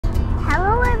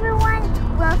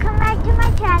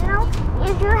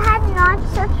if you have not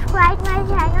subscribed my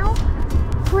channel,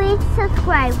 please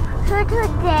subscribe. So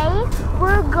today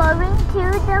we're going to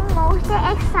the most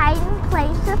exciting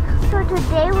place. So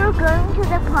today we're going to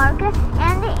the park,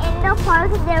 and in the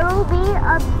park there will be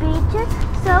a beach.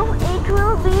 So it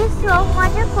will be so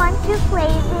much fun to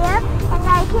play there, and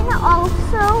I can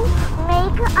also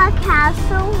make a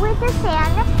castle with the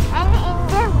sand, and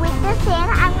with the sand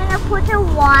I'm gonna put the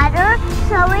water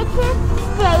so it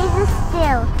stays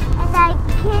still, and I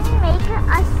can make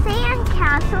a sand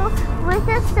castle with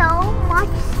so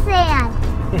much sand.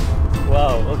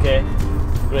 Wow, okay,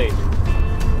 great.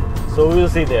 So we'll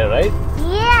see there, right?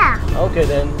 Yeah. Okay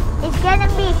then. It's gonna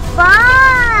be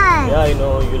fun. Yeah, I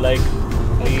know you like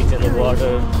beach and the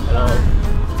water around.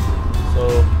 So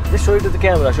just show it to the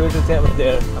camera. Show it to the camera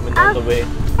there. I mean, on the way.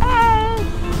 Hey.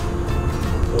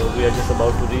 So we are just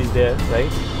about to reach there,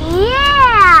 right?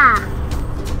 Yeah.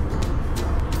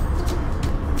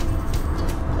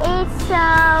 It's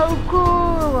so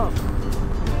cool.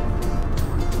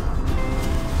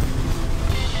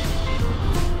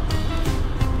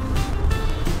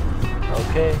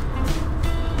 Okay.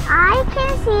 I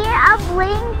can see a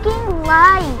blinking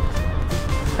light.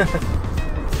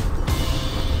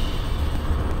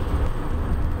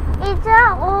 It's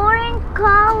an orange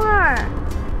color.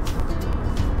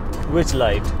 Which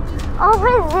light?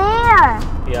 Over there.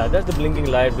 Yeah, that's the blinking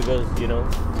light because, you know,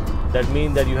 that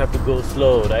means that you have to go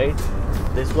slow, right?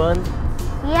 This one?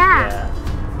 Yeah.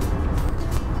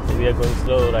 So we are going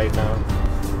slow right now.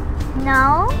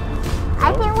 No?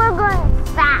 I think we're going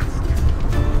fast.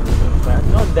 Fast?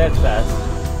 Not that fast.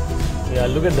 Yeah,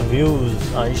 look at the views,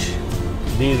 Ansh.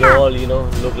 These all, you know,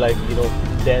 look like, you know,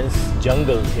 dense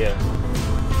jungle here,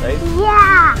 right?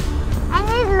 Yeah. And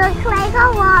it looks like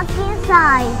a walking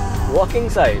side. Walking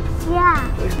side?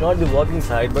 Yeah. It's not the walking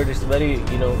side, but it's very,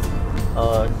 you know,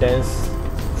 dense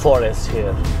forest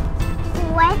here.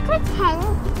 What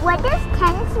does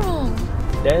tense mean?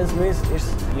 Dense means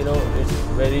it's, you know, it's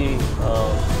very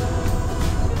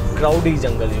crowdy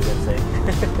jungle, you can say.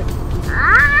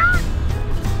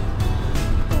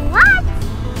 What?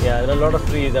 Yeah, there are a lot of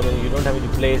trees. I mean, you don't have any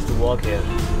place to walk here.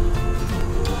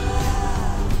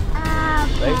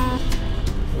 Right?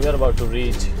 We are about to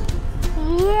reach.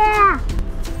 Yeah.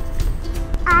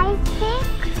 I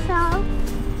think so.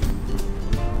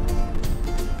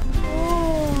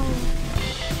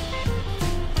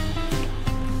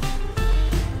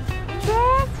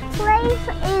 This place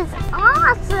is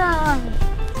awesome.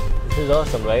 This is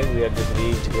awesome, right? We have just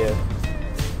reached here.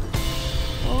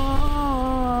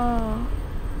 Oh,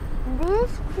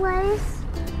 this place.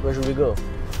 Where should we go?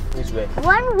 Which way?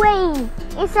 One way.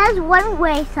 It says one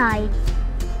way side.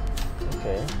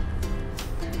 Okay.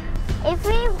 If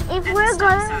we're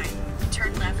going,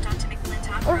 turn left onto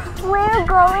McClintock Road. if we're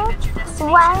going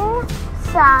one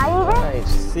side. Right.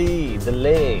 See the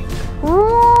lake.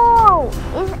 Whoa!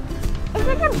 Is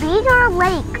it a beach or a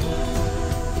lake?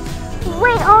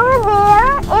 Wait, over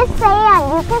there is sand.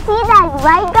 You can see that,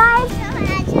 right, guys? So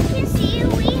as you can see,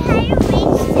 we have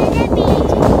reached to the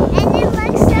beach, and it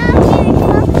looks so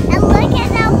beautiful. And look at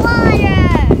the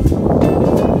water.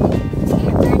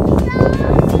 It looks so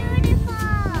beautiful.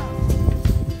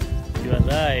 You are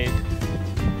right.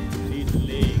 See the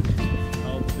lake.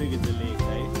 How big is the lake,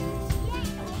 right?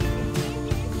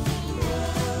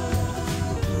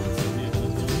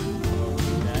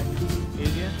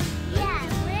 Area? Yeah,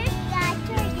 where's that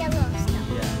yellow stuff?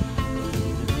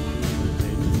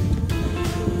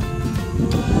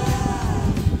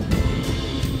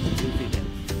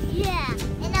 Yeah,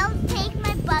 and I'll take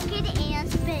my bucket and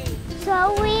spade. So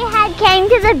we had came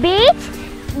to the beach.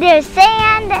 There's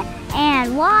sand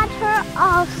and water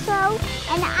also,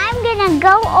 and I'm gonna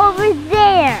go over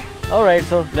there. All right,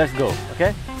 so let's go.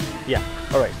 Okay? Yeah.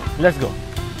 All right, let's go.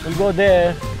 We'll go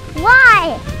there.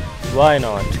 Why? Why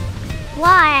not?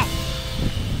 Why?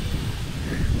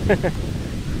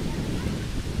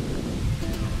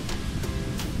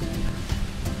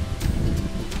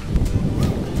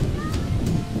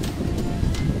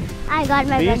 I got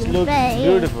my Beach bucket and looks spade.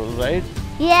 beautiful, right?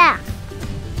 Yeah.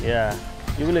 Yeah.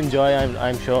 You will enjoy,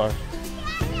 I'm sure.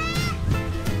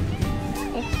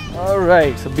 All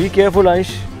right, so be careful,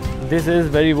 Ansh. This is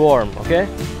very warm, okay?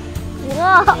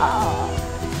 Whoa.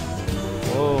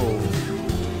 Oh.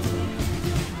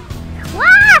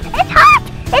 Wow, it's hot!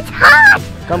 It's hot!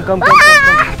 Come.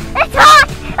 Ah, it's hot!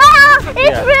 Oh, it's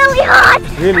Yeah. really hot!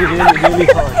 Really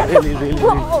hot. Really.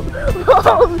 Whoa.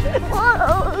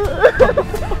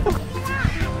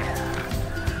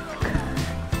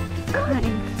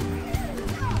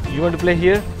 You want to play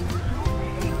here?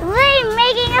 We're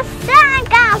making a sand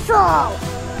castle!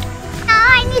 Now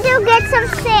I need to get some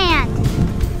sand.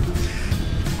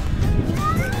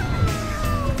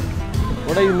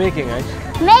 What are you making, Ansh?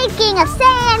 Making a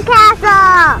sand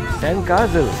castle. Sand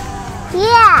castle.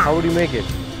 Yeah. How would you make it?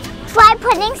 Try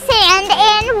putting sand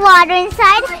and water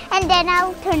inside, and then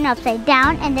I'll turn it upside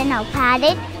down, and then I'll pat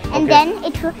it, and Okay. then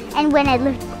it will, and when I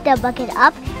lift the bucket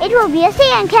up, it will be a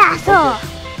sand castle.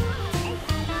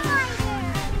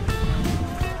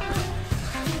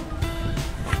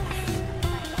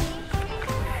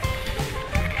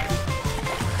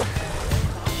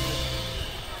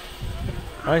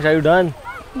 Ansh, are you done?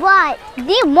 What?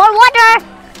 Need more water?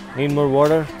 Need more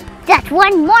water? Just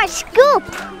one more scoop.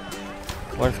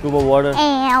 One scoop of water?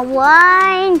 And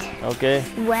one. Okay.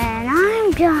 When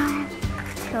I'm done,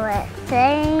 let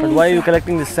things. But why are you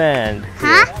collecting the sand?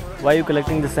 Huh? here? Why are you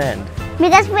collecting the sand?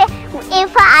 Because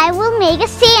if I will make a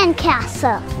sand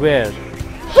castle Where?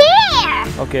 here.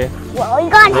 Okay. Well, we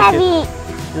got Make it. heavy.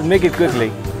 Just make it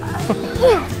quickly.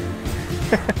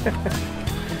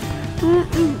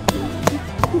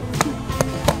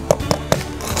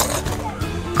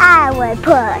 I will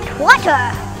put water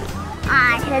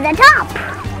onto the top.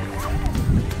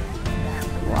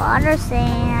 Water,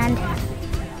 sand.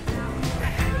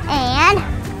 And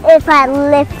if I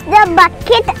lift the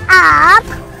bucket up,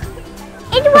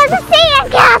 it was a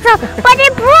sand castle, but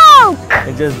it broke.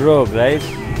 It just broke, right?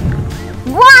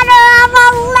 Water of a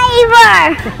labor.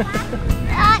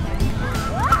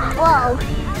 Whoa.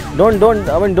 Don't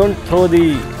throw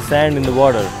the sand in the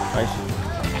water, Ansh.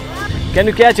 Can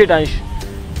you catch it, Ansh?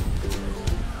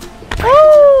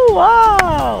 Oh,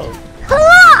 wow!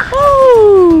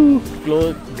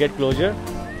 Get closer.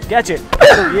 Catch it.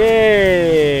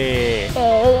 Yay!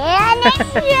 And it's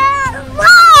just,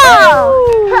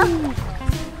 whoa!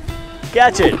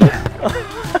 Catch it.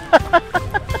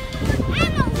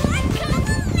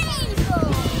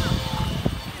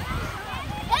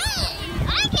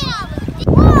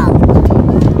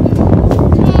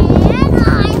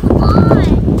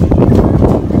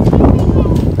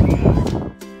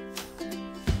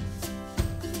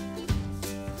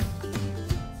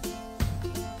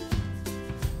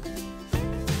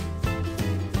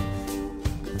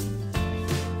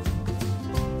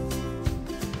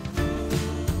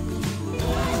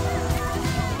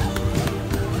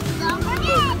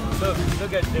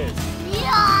 Look at this.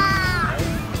 Yeah!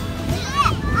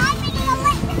 I'm making a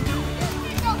lake.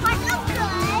 So far, so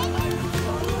good.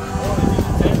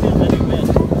 Sand is very wet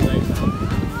right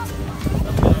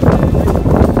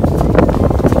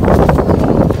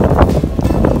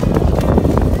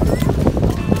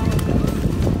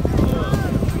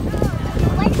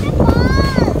Where's the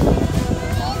ball?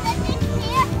 Be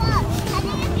careful. I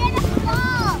think it's gonna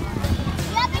fall.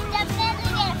 You have to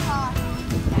definitely get a fall.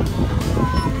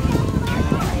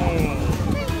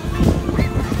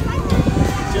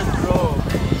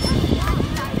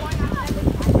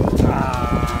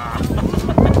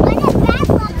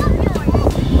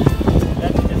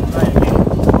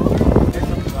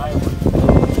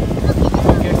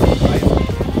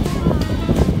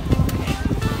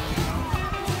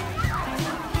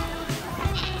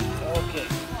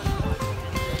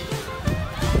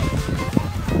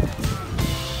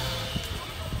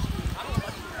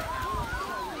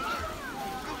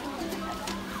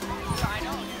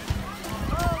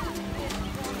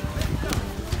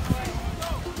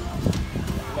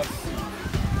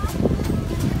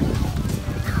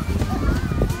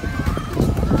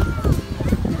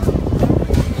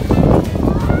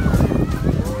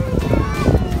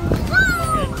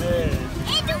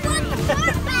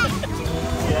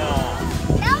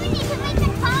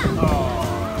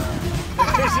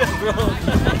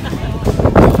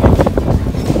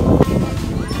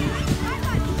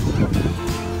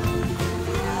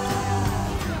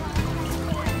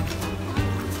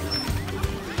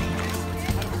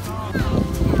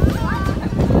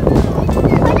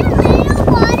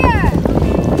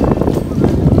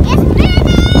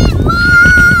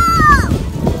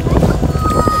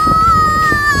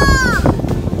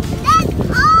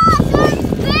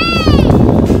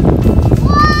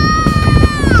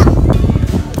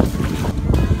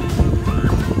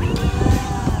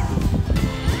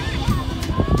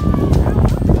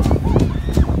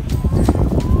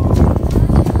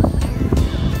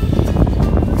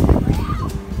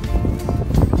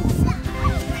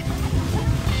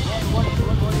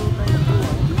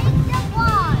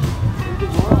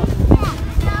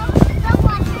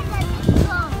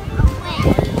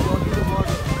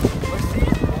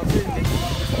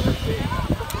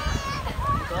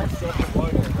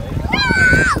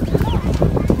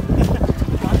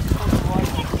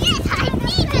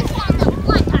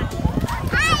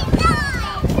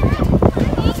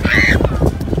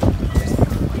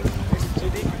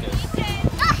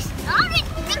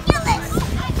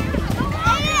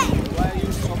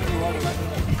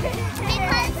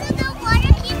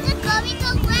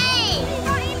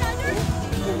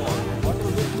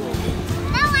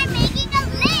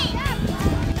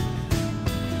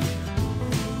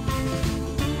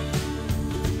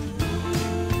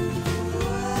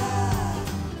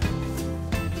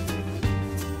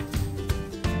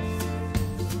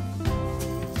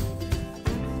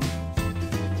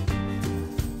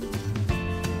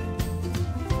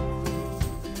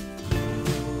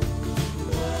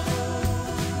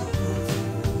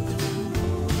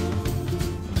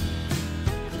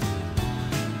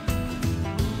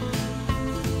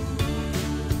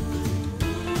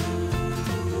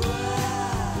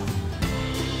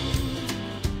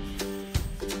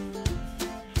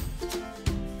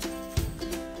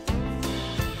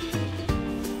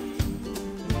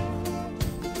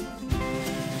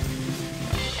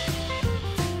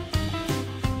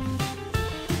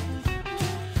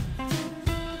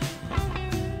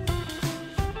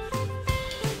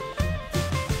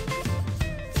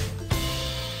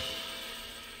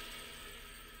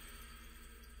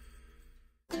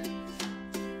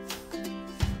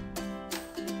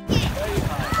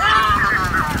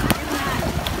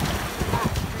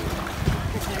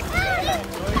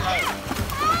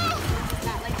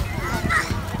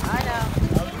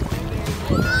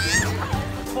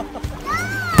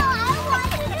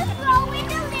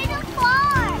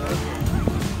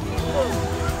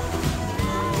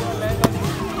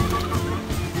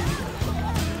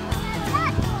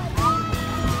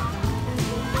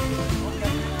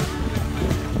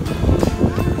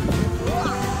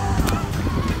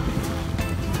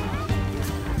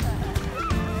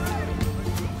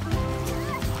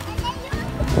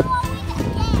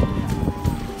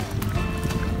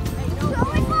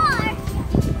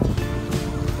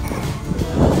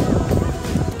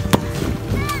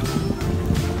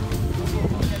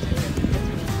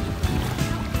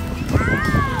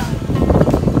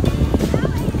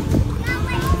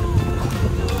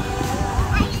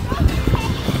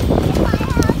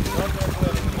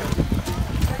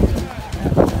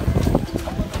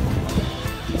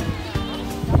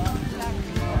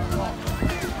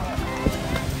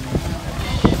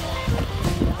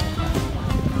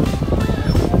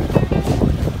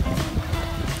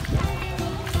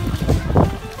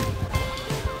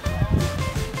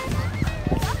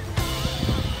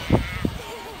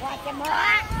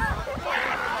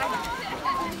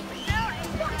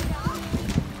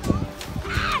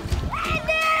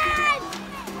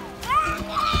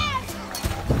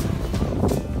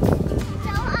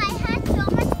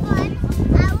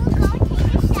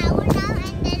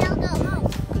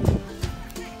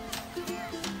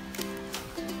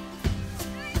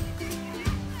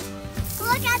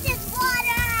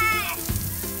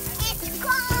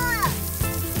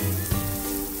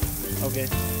 Okay.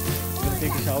 You gonna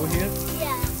take a shower here?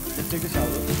 Yeah. Just take a shower.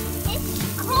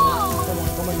 It's cold.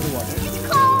 Come under the water. It's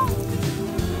cold.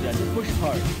 Yeah, just push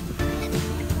hard.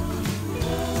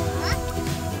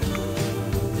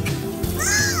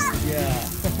 Ah! Yeah.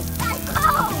 That's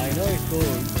cold. I know it's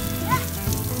cold.